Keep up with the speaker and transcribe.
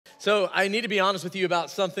So I need to be honest with you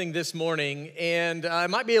about something this morning, and it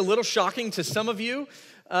might be a little shocking to some of you,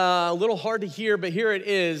 a little hard to hear, but here it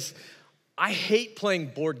is. I hate playing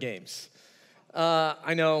board games.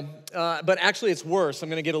 I know, but actually it's worse. I'm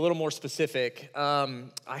gonna get a little more specific.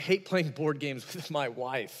 I hate playing board games with my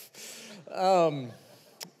wife.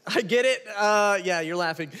 I get it. Yeah, you're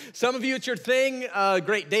laughing. Some of you, it's your thing.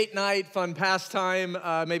 Great date night, fun pastime,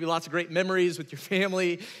 maybe lots of great memories with your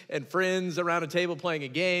family and friends around a table playing a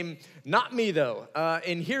game. Not me, though.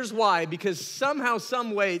 And here's why. Because somehow,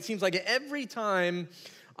 some way, it seems like every time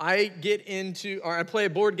I get into, or I play a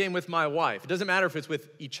board game with my wife, it doesn't matter if it's with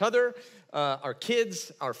each other, our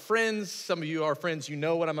kids, our friends. Some of you are friends, you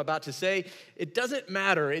know what I'm about to say. It doesn't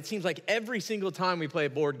matter. It seems like every single time we play a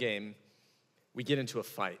board game, we get into a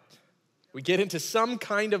fight. We get into some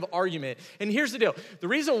kind of argument. And here's the deal. The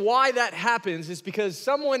reason why that happens is because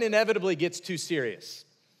someone inevitably gets too serious.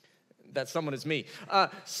 That someone is me.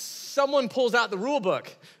 Someone pulls out the rule book.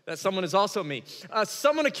 That someone is also me.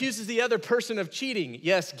 Someone accuses the other person of cheating.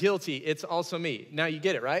 Yes, guilty. It's also me. Now you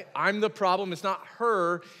get it, right? I'm the problem. It's not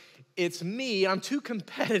her. It's me. I'm too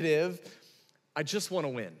competitive. I just want to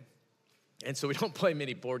win. And so we don't play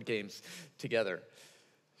many board games together.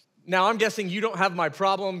 Now, I'm guessing you don't have my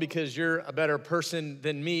problem because you're a better person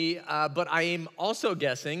than me, but I am also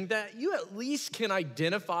guessing that you at least can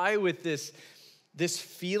identify with this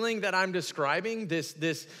feeling that I'm describing,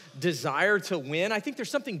 this desire to win. I think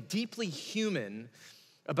there's something deeply human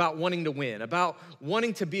about wanting to win, about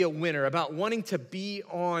wanting to be a winner, about wanting to be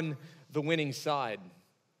on the winning side.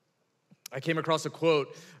 I came across a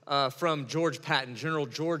quote from George Patton, General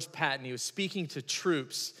George Patton. He was speaking to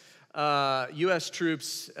troops, U.S.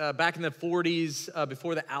 troops back in the 40s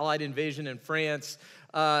before the Allied invasion in France.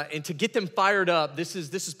 And to get them fired up, this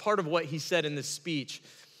is part of what he said in this speech.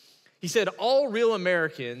 He said, all real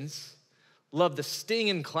Americans love the sting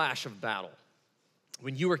and clash of battle.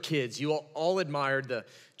 When you were kids, you all admired the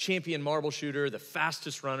champion marble shooter, the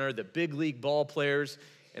fastest runner, the big league ball players,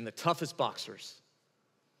 and the toughest boxers.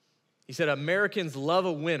 He said, Americans love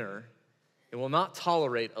a winner and will not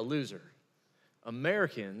tolerate a loser.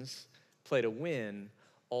 Americans play to win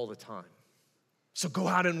all the time. So go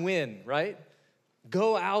out and win, right?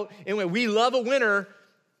 Go out and win. We love a winner,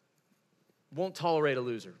 won't tolerate a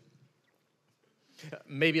loser.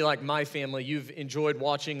 Maybe like my family, you've enjoyed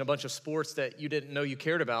watching a bunch of sports that you didn't know you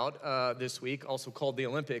cared about this week, also called the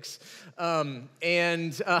Olympics.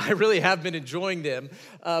 And I really have been enjoying them.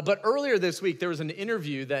 But earlier this week, there was an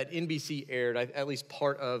interview that NBC aired, at least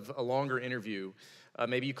part of a longer interview.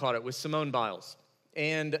 Maybe you caught it, with Simone Biles.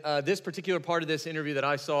 And this particular part of this interview that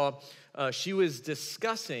I saw, she was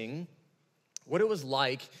discussing what it was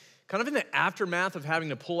like kind of in the aftermath of having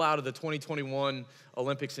to pull out of the 2021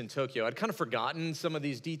 Olympics in Tokyo. I'd kind of forgotten some of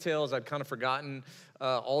these details. I'd kind of forgotten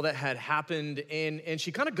all that had happened. And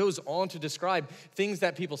she kind of goes on to describe things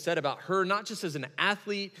that people said about her, not just as an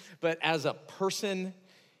athlete, but as a person.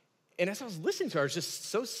 And as I was listening to her, I was just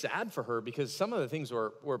so sad for her because some of the things were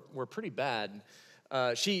pretty bad.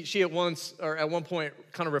 She at one point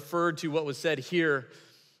kind of referred to what was said here.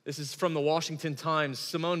 This is from the Washington Times.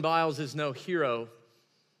 Simone Biles is no hero.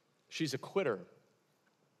 She's a quitter.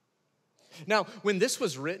 Now, when this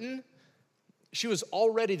was written, she was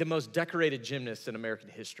already the most decorated gymnast in American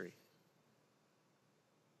history.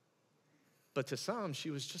 But to some, she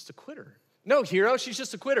was just a quitter. No hero, she's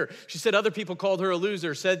just a quitter. She said other people called her a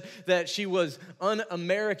loser, said that she was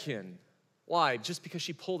un-American. Why? Just because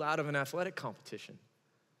she pulled out of an athletic competition.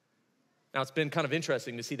 Now, it's been kind of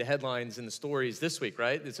interesting to see the headlines and the stories this week,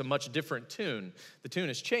 right? It's a much different tune. The tune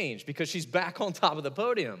has changed because she's back on top of the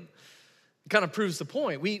podium. It kind of proves the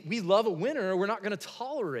point. We love a winner. We're not going to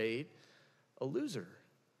tolerate a loser.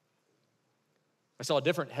 I saw a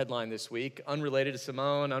different headline this week, unrelated to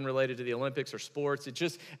Simone, unrelated to the Olympics or sports. It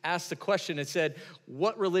just asked the question. It said,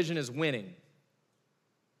 what religion is winning?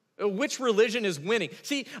 Which religion is winning?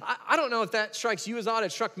 See, I don't know if that strikes you as odd.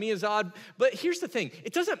 It struck me as odd. But here's the thing.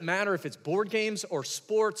 It doesn't matter if it's board games or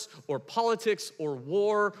sports or politics or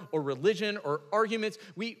war or religion or arguments.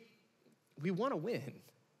 We want to win.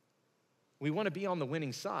 We want to be on the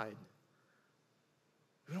winning side.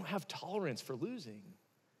 We don't have tolerance for losing.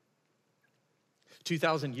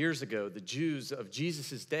 2,000 years ago, the Jews of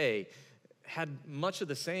Jesus' day had much of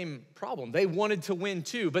the same problem. They wanted to win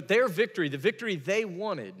too, but their victory, the victory they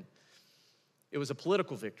wanted, it was a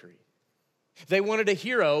political victory. They wanted a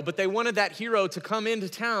hero, but they wanted that hero to come into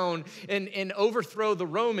town and overthrow the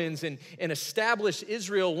Romans and establish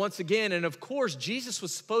Israel once again. And of course, Jesus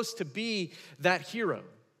was supposed to be that hero.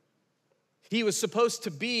 He was supposed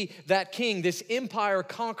to be that king, this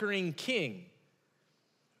empire-conquering king.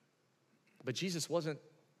 But Jesus wasn't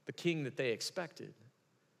the king that they expected.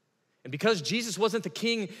 And because Jesus wasn't the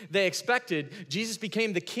king they expected, Jesus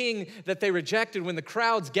became the king that they rejected when the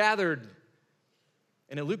crowds gathered.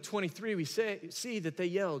 And in Luke 23, we see that they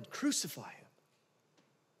yelled, "Crucify him.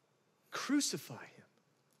 Crucify him."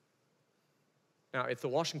 Now, if the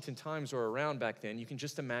Washington Times were around back then, you can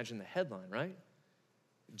just imagine the headline, right?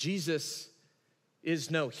 Jesus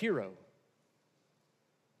is no hero,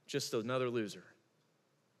 just another loser.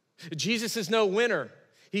 Jesus is no winner.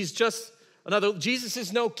 He's just another. Jesus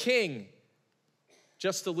is no king,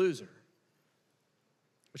 just a loser.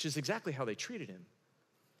 Which is exactly how they treated him.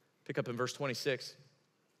 Pick up in verse 26.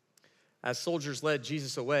 As soldiers led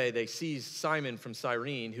Jesus away, they seized Simon from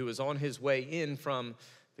Cyrene, who was on his way in from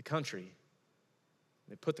the country.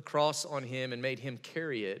 They put the cross on him and made him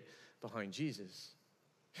carry it behind Jesus.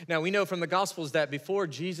 Now, we know from the Gospels that before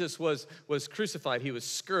Jesus was crucified, he was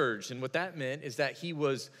scourged. And what that meant is that he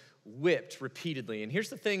was whipped repeatedly. And here's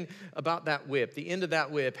the thing about that whip. The end of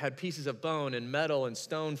that whip had pieces of bone and metal and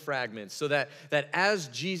stone fragments, so that as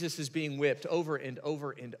Jesus is being whipped over and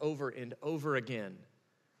over and over and over again,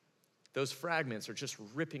 those fragments are just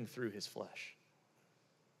ripping through his flesh.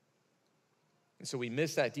 And so we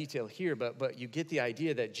miss that detail here, but you get the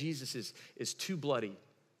idea that Jesus is too bloody.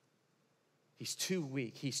 He's too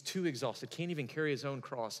weak. He's too exhausted. Can't even carry his own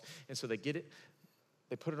cross. And so they get it.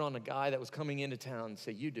 They put it on a guy that was coming into town and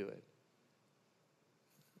say, "You do it."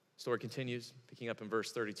 Story continues, picking up in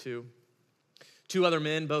verse 32. 2 other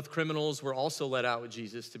men, both criminals, were also led out with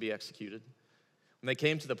Jesus to be executed. When they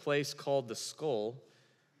came to the place called the Skull,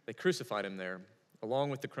 they crucified him there, along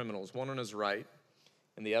with the criminals, one on his right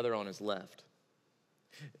and the other on his left.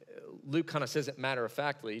 Luke kind of says it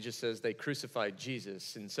matter-of-factly. He just says they crucified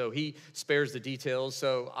Jesus. And so he spares the details,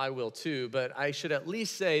 so I will too. But I should at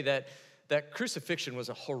least say that crucifixion was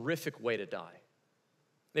a horrific way to die.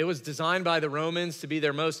 It was designed by the Romans to be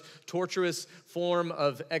their most torturous form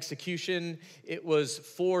of execution. It was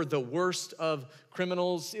for the worst of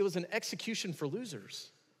criminals. It was an execution for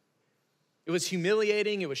losers. It was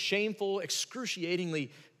humiliating. It was shameful,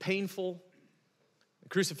 excruciatingly painful.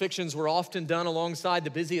 Crucifixions were often done alongside the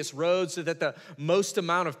busiest roads so that the most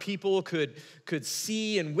amount of people could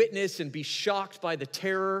see and witness and be shocked by the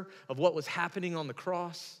terror of what was happening on the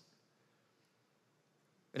cross.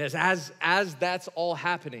 And as that's all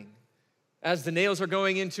happening, as the nails are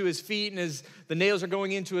going into his feet and as the nails are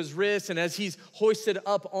going into his wrists and as he's hoisted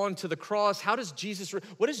up onto the cross, what does Jesus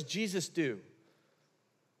do?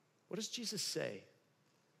 What does Jesus say?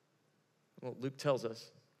 Well, Luke tells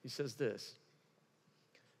us, he says this: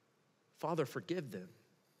 "Father, forgive them.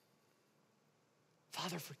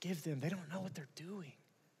 Father, forgive them. They don't know what they're doing."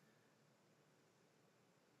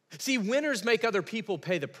 See, winners make other people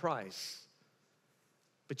pay the price.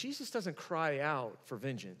 But Jesus doesn't cry out for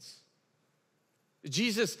vengeance.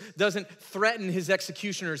 Jesus doesn't threaten his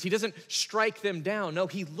executioners. He doesn't strike them down. No,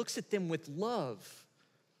 he looks at them with love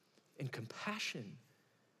and compassion,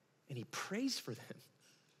 and he prays for them.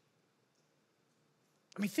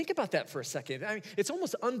 I mean, think about that for a second. I mean, it's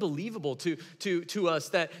almost unbelievable to us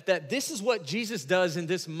that this is what Jesus does in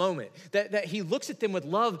this moment, that he looks at them with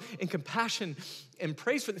love and compassion and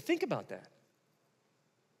prays for them. Think about that.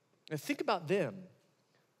 Now, think about them.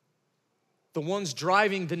 The ones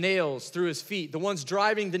driving the nails through his feet, the ones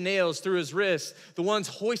driving the nails through his wrists, the ones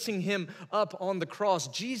hoisting him up on the cross.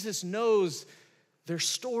 Jesus knows their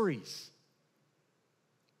stories.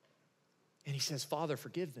 And he says, "Father,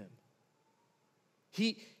 forgive them."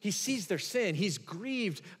 He sees their sin. He's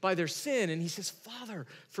grieved by their sin, and he says, "Father,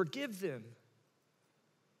 forgive them."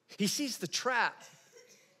 He sees the trap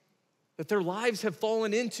that their lives have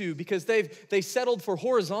fallen into because they settled for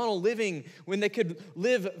horizontal living when they could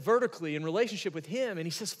live vertically in relationship with him. And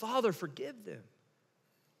he says, "Father, forgive them."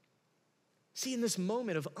 See, in this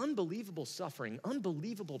moment of unbelievable suffering,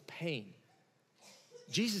 unbelievable pain,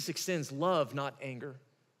 Jesus extends love, not anger,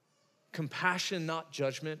 compassion, not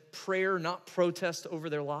judgment, prayer, not protest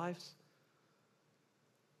over their lives.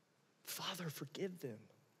 Father, forgive them.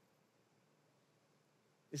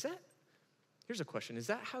 Here's a question. Is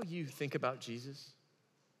that how you think about Jesus?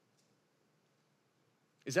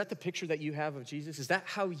 Is that the picture that you have of Jesus? Is that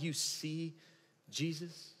how you see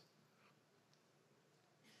Jesus?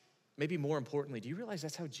 Maybe more importantly, do you realize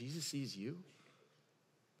that's how Jesus sees you?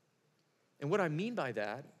 And what I mean by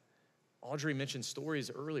that, Audrey mentioned stories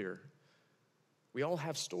earlier. We all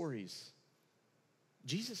have stories.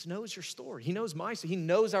 Jesus knows your story. He knows my story. He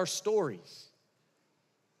knows our stories.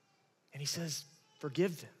 And he says,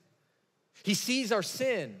 forgive them. He sees our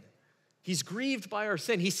sin, He's grieved by our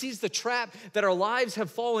sin. He sees the trap that our lives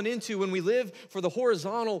have fallen into when we live for the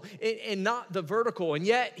horizontal and not the vertical. And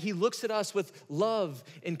yet he looks at us with love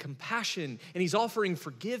and compassion, and he's offering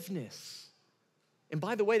forgiveness. And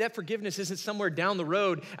by the way, that forgiveness isn't somewhere down the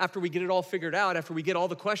road after we get it all figured out, after we get all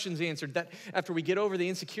the questions answered, that after we get over the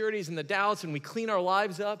insecurities and the doubts and we clean our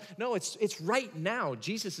lives up. No, it's right now.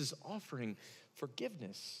 Jesus is offering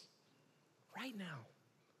forgiveness right now.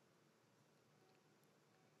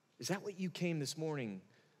 Is that what you came this morning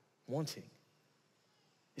wanting?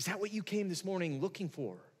 Is that what you came this morning looking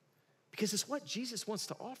for? Because it's what Jesus wants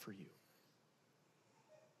to offer you.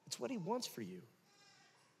 It's what he wants for you.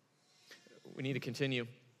 We need to continue.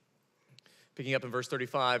 Picking up in verse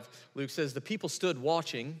 35, Luke says, the people stood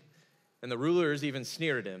watching, and the rulers even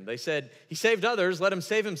sneered at him. They said, he saved others, let him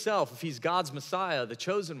save himself if he's God's Messiah, the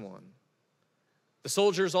chosen one. The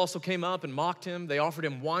soldiers also came up and mocked him. They offered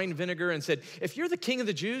him wine vinegar and said, if you're the king of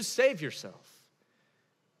the Jews, save yourself.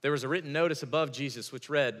 There was a written notice above Jesus which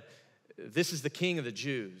read, this is the king of the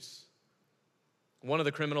Jews. One of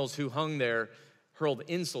the criminals who hung there hurled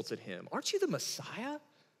insults at him. Aren't you the Messiah?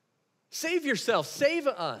 Save yourself, save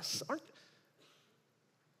us.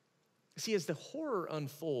 See, as the horror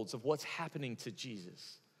unfolds of what's happening to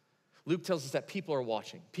Jesus, Luke tells us that people are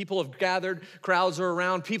watching. People have gathered, crowds are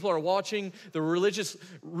around, people are watching. The religious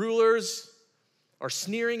rulers are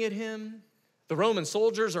sneering at him. The Roman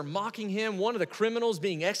soldiers are mocking him. One of the criminals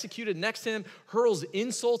being executed next to him hurls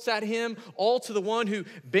insults at him, all to the one who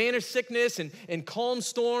banished sickness and calmed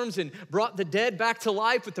storms and brought the dead back to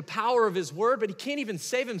life with the power of his word, but he can't even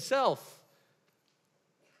save himself.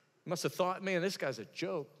 He must have thought, man, this guy's a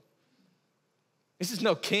joke. This is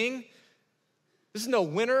no king. This is no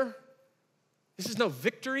winner. This is no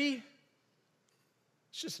victory.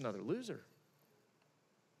 It's just another loser.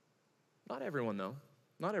 Not everyone, though.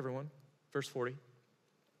 Not everyone. Verse 40.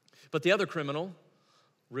 But the other criminal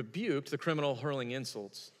rebuked the criminal hurling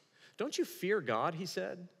insults. Don't you fear God, he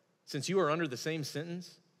said, since you are under the same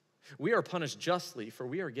sentence? We are punished justly, for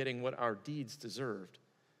we are getting what our deeds deserved.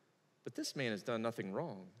 But this man has done nothing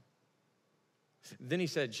wrong. Then he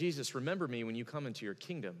said, Jesus, remember me when you come into your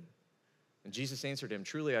kingdom. And Jesus answered him,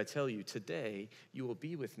 truly I tell you, today you will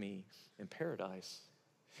be with me in paradise.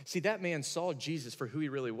 See, that man saw Jesus for who he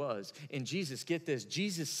really was. And Jesus, get this,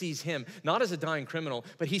 Jesus sees him not as a dying criminal,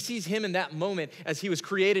 but he sees him in that moment as he was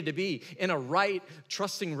created to be, in a right,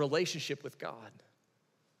 trusting relationship with God.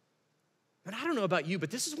 And I don't know about you, but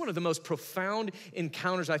this is one of the most profound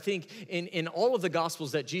encounters, I think, in all of the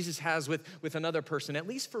Gospels that Jesus has with another person, at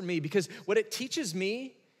least for me, because what it teaches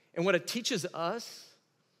me and what it teaches us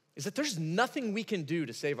is that there's nothing we can do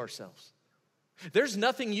to save ourselves. There's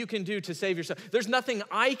nothing you can do to save yourself. There's nothing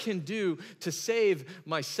I can do to save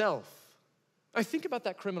myself. I think about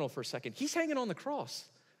that criminal for a second. He's hanging on the cross.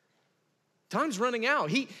 Time's running out.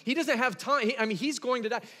 He doesn't have time. He's going to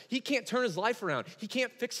die. He can't turn his life around. He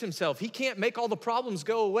can't fix himself. He can't make all the problems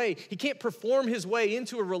go away. He can't perform his way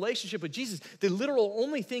into a relationship with Jesus. The literal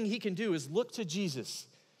only thing he can do is look to Jesus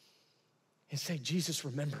and say, Jesus,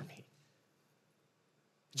 remember me.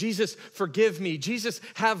 Jesus, forgive me. Jesus,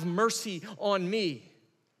 have mercy on me.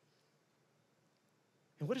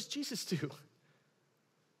 And what does Jesus do?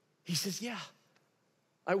 He says, yeah,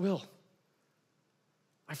 I will.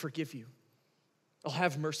 I forgive you. I'll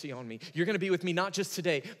have mercy on me. You're going to be with me not just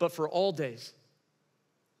today, but for all days.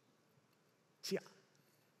 See,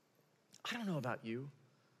 I don't know about you,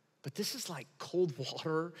 but this is like cold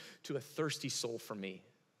water to a thirsty soul for me.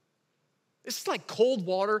 This is like cold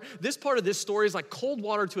water. This part of this story is like cold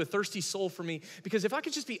water to a thirsty soul for me, because if I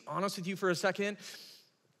could just be honest with you for a second,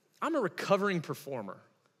 I'm a recovering performer.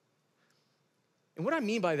 And what I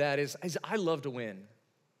mean by that is I love to win.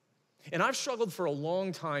 And I've struggled for a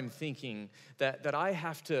long time thinking that I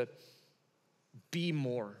have to be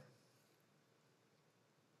more.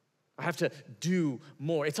 I have to do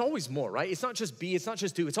more. It's always more, right? It's not just be, it's not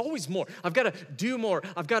just do, it's always more. I've got to do more.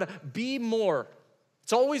 I've got to be more.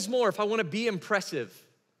 It's always more if I want to be impressive.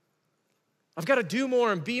 I've got to do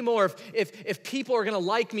more and be more if people are going to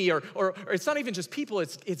like me, or it's not even just people,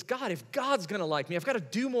 it's God. If God's going to like me, I've got to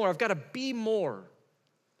do more. I've got to be more.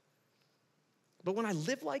 But when I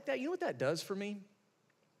live like that, you know what that does for me?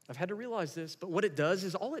 I've had to realize this, but what it does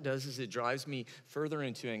is it drives me further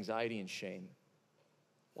into anxiety and shame.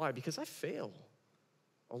 Why? Because I fail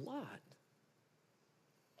a lot.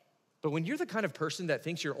 But when you're the kind of person that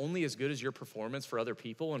thinks you're only as good as your performance for other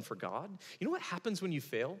people and for God, you know what happens when you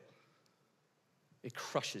fail? It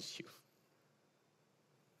crushes you.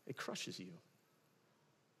 It crushes you.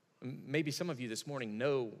 Maybe some of you this morning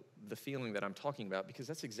know the feeling that I'm talking about, because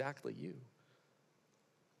that's exactly you.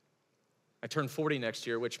 I turn 40 next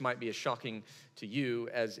year, which might be as shocking to you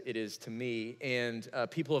as it is to me. And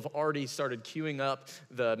people have already started queuing up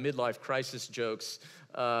the midlife crisis jokes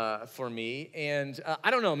for me. And I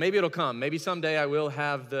don't know, maybe it'll come. Maybe someday I will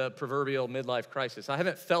have the proverbial midlife crisis. I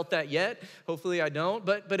haven't felt that yet. Hopefully I don't.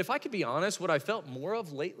 But if I could be honest, what I felt more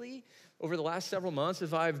of lately over the last several months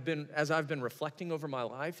as I've been reflecting over my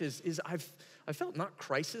life is I felt not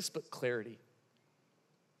crisis, but clarity.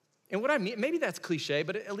 And what I mean, maybe that's cliche,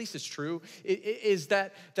 but at least it's true, is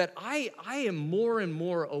that I am more and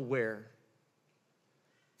more aware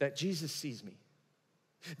that Jesus sees me,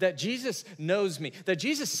 that Jesus knows me, that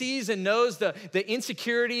Jesus sees and knows the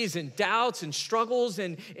insecurities and doubts and struggles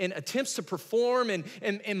and attempts to perform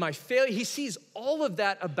and my failure. He sees all of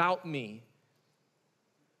that about me,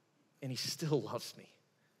 and he still loves me.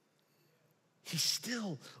 He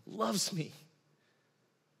still loves me.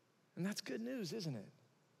 And that's good news, isn't it?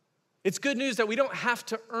 It's good news that we don't have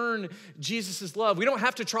to earn Jesus' love. We don't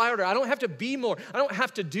have to try harder. I don't have to be more. I don't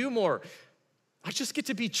have to do more. I just get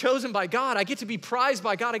to be chosen by God. I get to be prized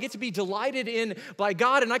by God. I get to be delighted in by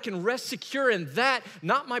God, and I can rest secure in that,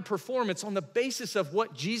 not my performance, on the basis of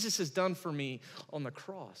what Jesus has done for me on the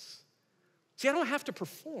cross. See, I don't have to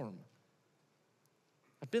perform.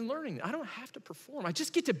 I've been learning that I don't have to perform. I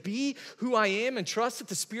just get to be who I am and trust that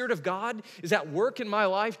the Spirit of God is at work in my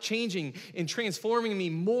life, changing and transforming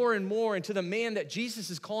me more and more into the man that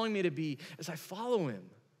Jesus is calling me to be as I follow him.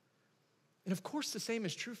 And of course, the same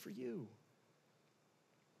is true for you.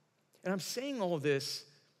 And I'm saying all of this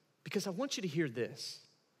because I want you to hear this.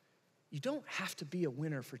 You don't have to be a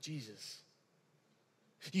winner for Jesus.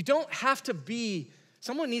 You don't have to be.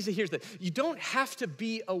 Someone needs to hear that. You don't have to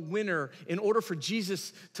be a winner in order for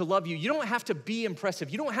Jesus to love you. You don't have to be impressive.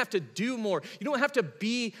 You don't have to do more. You don't have to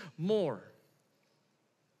be more.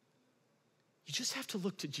 You just have to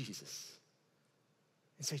look to Jesus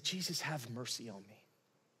and say, Jesus, have mercy on me.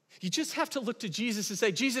 You just have to look to Jesus and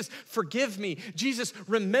say, Jesus, forgive me. Jesus,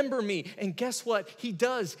 remember me. And guess what? He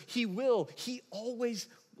does. He will. He always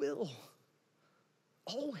will.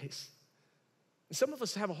 Always. And some of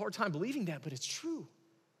us have a hard time believing that, but it's true.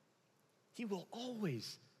 He will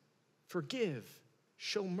always forgive,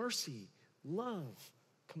 show mercy, love,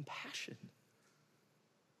 compassion.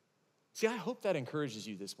 See, I hope that encourages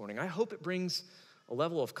you this morning. I hope it brings a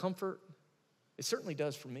level of comfort. It certainly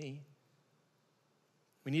does for me.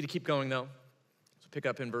 We need to keep going, though. So pick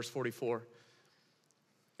up in verse 44.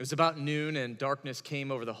 It was about noon, and darkness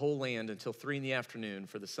came over the whole land until 3 p.m,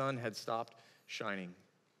 for the sun had stopped shining.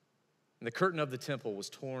 And the curtain of the temple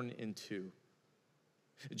was torn in two.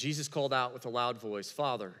 Jesus called out with a loud voice,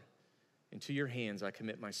 Father, into your hands I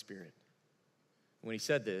commit my spirit. When he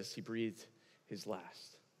said this, he breathed his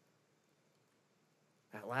last.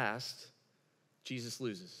 At last, Jesus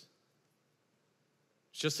loses.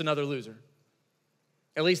 It's just another loser.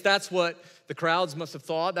 At least that's what the crowds must have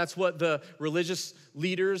thought. That's what the religious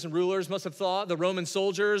leaders and rulers must have thought. The Roman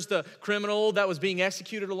soldiers, the criminal that was being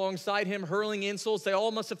executed alongside him, hurling insults, they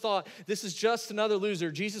all must have thought, this is just another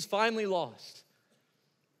loser. Jesus finally lost.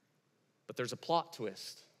 But there's a plot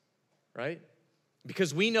twist, right?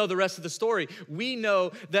 Because we know the rest of the story. We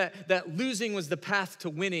know that losing was the path to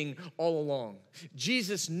winning all along.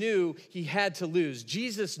 Jesus knew he had to lose.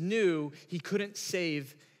 Jesus knew he couldn't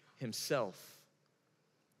save himself.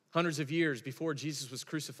 Hundreds of years before Jesus was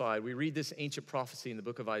crucified, we read this ancient prophecy in the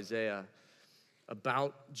book of Isaiah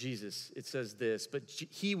about Jesus. It says this, but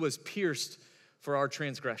he was pierced for our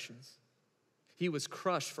transgressions. He was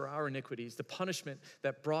crushed for our iniquities. The punishment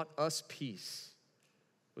that brought us peace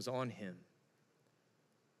was on him.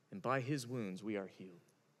 And by his wounds we are healed.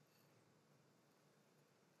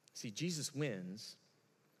 See, Jesus wins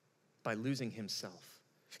by losing himself.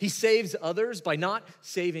 He saves others by not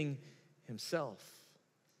saving himself.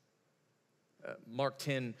 Mark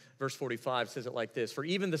 10, verse 45 says it like this, for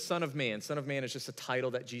even the Son of Man is just a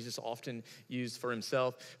title that Jesus often used for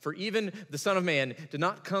himself. For even the Son of Man did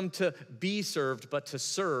not come to be served, but to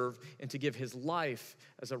serve and to give his life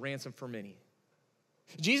as a ransom for many.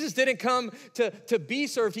 Jesus didn't come to be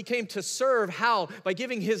served, he came to serve. How? By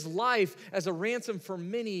giving his life as a ransom for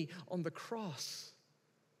many on the cross.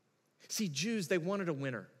 See, Jews, they wanted a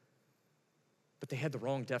winner, but they had the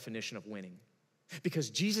wrong definition of winning. Because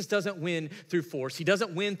Jesus doesn't win through force. He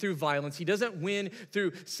doesn't win through violence. He doesn't win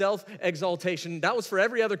through self-exaltation. That was for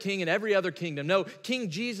every other king and every other kingdom. No, King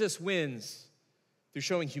Jesus wins through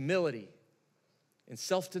showing humility and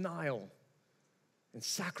self-denial and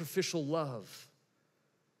sacrificial love.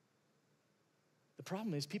 The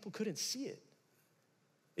problem is people couldn't see it.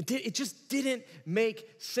 It just didn't make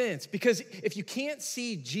sense. Because if you can't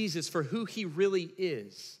see Jesus for who he really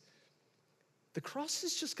is, the cross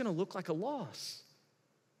is just gonna look like a loss.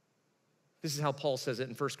 This is how Paul says it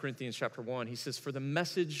in 1 Corinthians chapter 1. He says, for the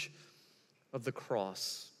message of the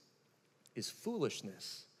cross is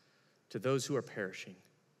foolishness to those who are perishing.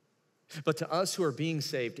 But to us who are being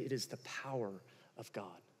saved, it is the power of God.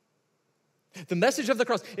 The message of the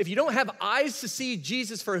cross, if you don't have eyes to see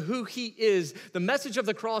Jesus for who he is, the message of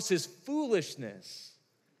the cross is foolishness.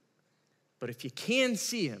 But if you can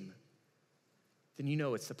see him, then you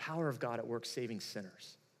know it's the power of God at work saving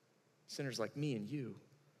sinners. Sinners like me and you.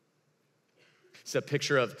 It's a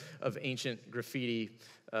picture of ancient graffiti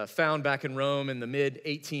found back in Rome in the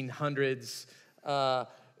mid-1800s.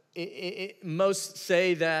 Most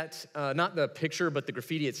say that, not the picture, but the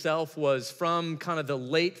graffiti itself was from kind of the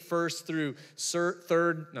late first through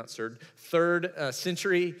third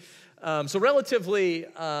century. So relatively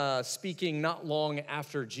speaking, not long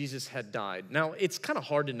after Jesus had died. Now, it's kind of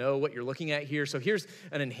hard to know what you're looking at here. So here's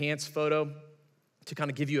an enhanced photo to kind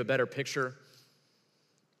of give you a better picture.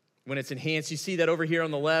 When it's enhanced, you see that over here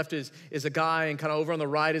on the left is a guy, and kind of over on the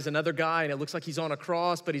right is another guy, and it looks like he's on a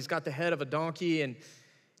cross, but he's got the head of a donkey, and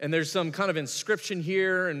there's some kind of inscription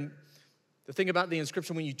here. And the thing about the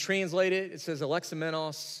inscription, when you translate it, it says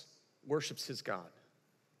Alexamenos worships his God.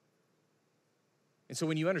 And so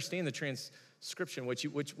when you understand the transcription, what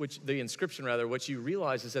you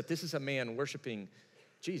realize is that this is a man worshiping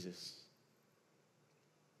Jesus.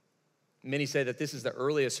 Many say that this is the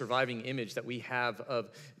earliest surviving image that we have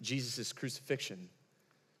of Jesus' crucifixion.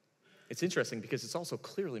 It's interesting because it's also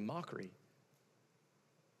clearly mockery.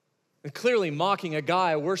 And clearly mocking a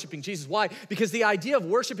guy worshiping Jesus. Why? Because the idea of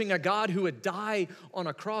worshiping a God who would die on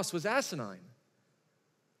a cross was asinine.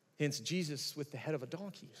 Hence, Jesus with the head of a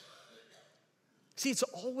donkey. See, it's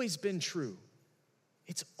always been true.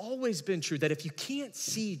 It's always been true that if you can't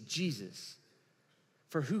see Jesus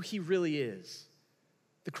for who he really is,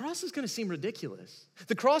 the cross is going to seem ridiculous.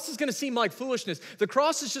 The cross is going to seem like foolishness. The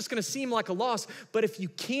cross is just going to seem like a loss. But if you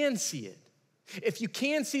can see it, if you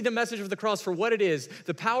can see the message of the cross for what it is,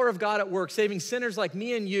 the power of God at work, saving sinners like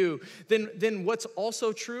me and you, then what's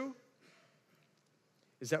also true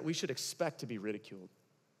is that we should expect to be ridiculed.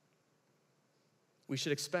 We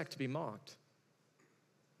should expect to be mocked.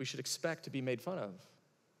 We should expect to be made fun of.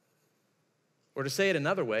 Or to say it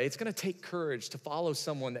another way, it's going to take courage to follow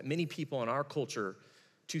someone that many people in our culture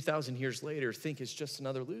 2,000 years later think is just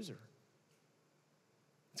another loser.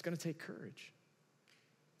 It's going to take courage.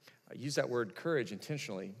 I use that word courage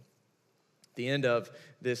intentionally. At the end of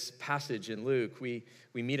this passage in Luke, we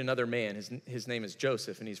meet another man. His name is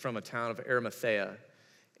Joseph, and he's from a town of Arimathea.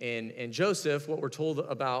 And Joseph, what we're told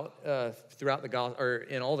about throughout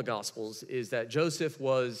in all the Gospels, is that Joseph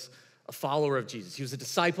was a follower of Jesus. He was a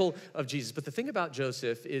disciple of Jesus. But the thing about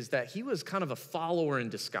Joseph is that he was kind of a follower in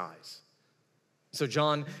disguise. So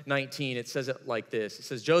John 19, it says it like this. It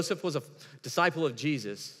says, Joseph was a disciple of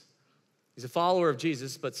Jesus. He's a follower of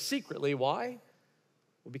Jesus, but secretly, why?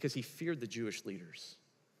 Well, because he feared the Jewish leaders.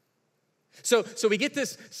 So we get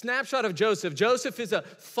this snapshot of Joseph. Joseph is a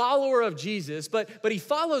follower of Jesus, but he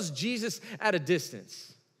follows Jesus at a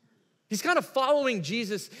distance. He's kind of following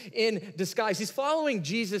Jesus in disguise. He's following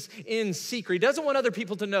Jesus in secret. He doesn't want other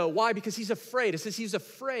people to know. Why? Because he's afraid. It says he's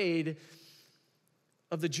afraid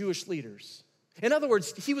of the Jewish leaders. In other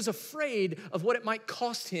words, he was afraid of what it might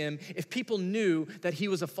cost him if people knew that he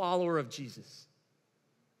was a follower of Jesus.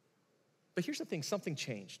 But here's the thing, something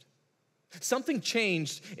changed. Something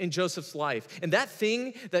changed in Joseph's life. And that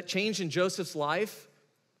thing that changed in Joseph's life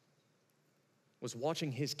was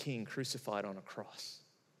watching his king crucified on a cross.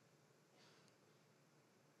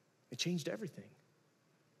 It changed everything.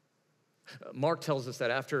 Mark tells us that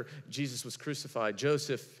after Jesus was crucified,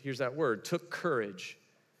 Joseph, here's that word, took courage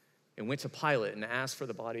and went to Pilate and asked for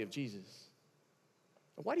the body of Jesus.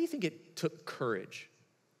 Why do you think it took courage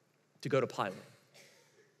to go to Pilate?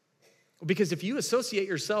 Because if you associate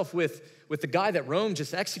yourself with the guy that Rome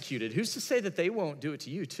just executed, who's to say that they won't do it to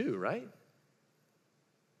you too, right?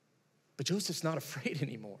 But Joseph's not afraid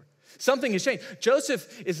anymore. Something has changed.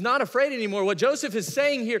 Joseph is not afraid anymore. What Joseph is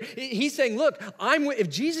saying here, he's saying, look, if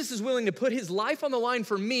Jesus is willing to put his life on the line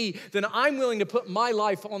for me, then I'm willing to put my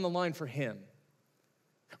life on the line for him.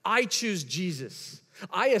 I choose Jesus.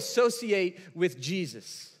 I associate with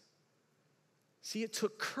Jesus. See, it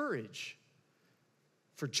took courage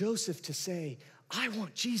for Joseph to say, I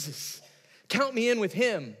want Jesus. Count me in with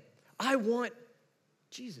him. I want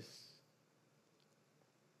Jesus.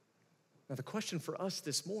 Now, the question for us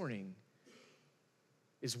this morning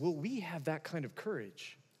is, will we have that kind of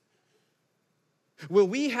courage? Will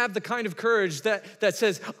we have the kind of courage that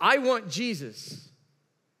says, I want Jesus,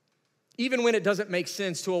 even when it doesn't make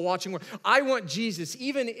sense to a watching world. I want Jesus,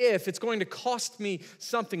 even if it's going to cost me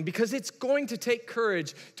something, because it's going to take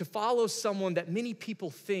courage to follow someone that many people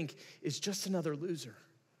think is just another loser.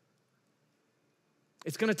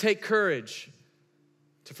 It's going to take courage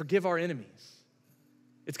to forgive our enemies.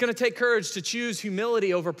 It's going to take courage to choose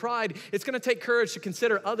humility over pride. It's going to take courage to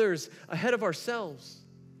consider others ahead of ourselves.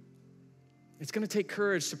 It's going to take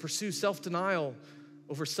courage to pursue self-denial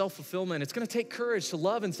over self-fulfillment. It's going to take courage to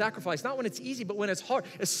love and sacrifice, not when it's easy, but when it's hard,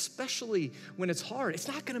 especially when it's hard. It's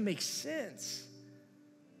not going to make sense.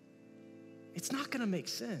 It's not going to make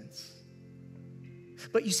sense.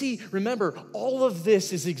 But you see, remember, all of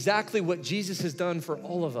this is exactly what Jesus has done for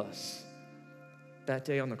all of us that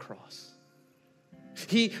day on the cross.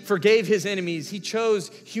 He forgave his enemies. He chose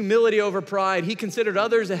humility over pride. He considered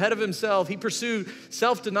others ahead of himself. He pursued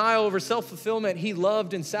self-denial over self-fulfillment. He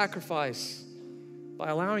loved and sacrificed by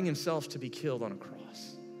allowing himself to be killed on a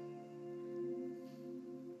cross.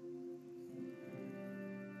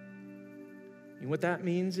 And what that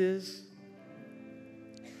means is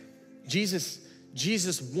Jesus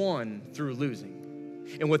won through losing.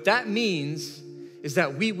 And what that means is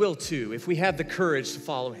that we will too if we have the courage to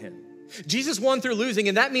follow him. Jesus won through losing,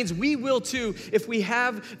 and that means we will too if we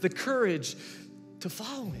have the courage to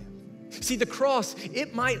follow him. See, the cross,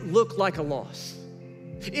 it might look like a loss.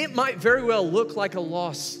 It might very well look like a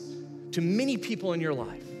loss to many people in your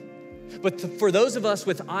life. But for those of us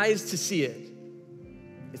with eyes to see it,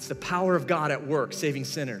 it's the power of God at work saving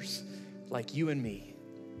sinners like you and me.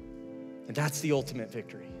 And that's the ultimate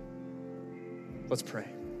victory. Let's pray.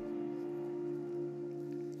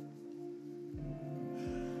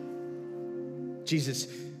 Jesus,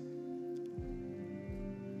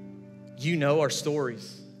 you know our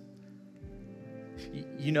stories.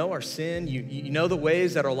 You know our sin. You know the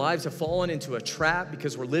ways that our lives have fallen into a trap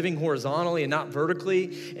because we're living horizontally and not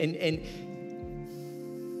vertically. And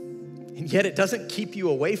yet it doesn't keep you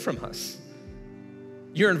away from us.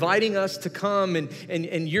 You're inviting us to come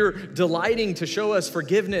and you're delighting to show us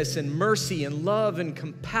forgiveness and mercy and love and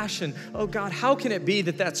compassion. Oh God, how can it be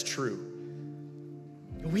that that's true?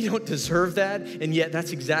 We don't deserve that, and yet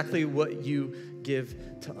that's exactly what you give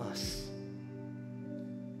to us.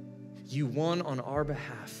 You won on our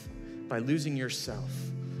behalf by losing yourself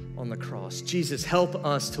on the cross. Jesus, help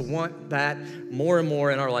us to want that more and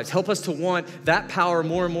more in our lives. Help us to want that power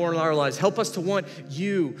more and more in our lives. Help us to want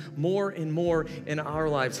you more and more in our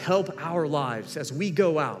lives. Help our lives as we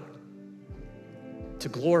go out to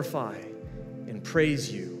glorify and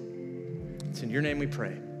praise you. It's in your name we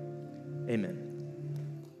pray. Amen.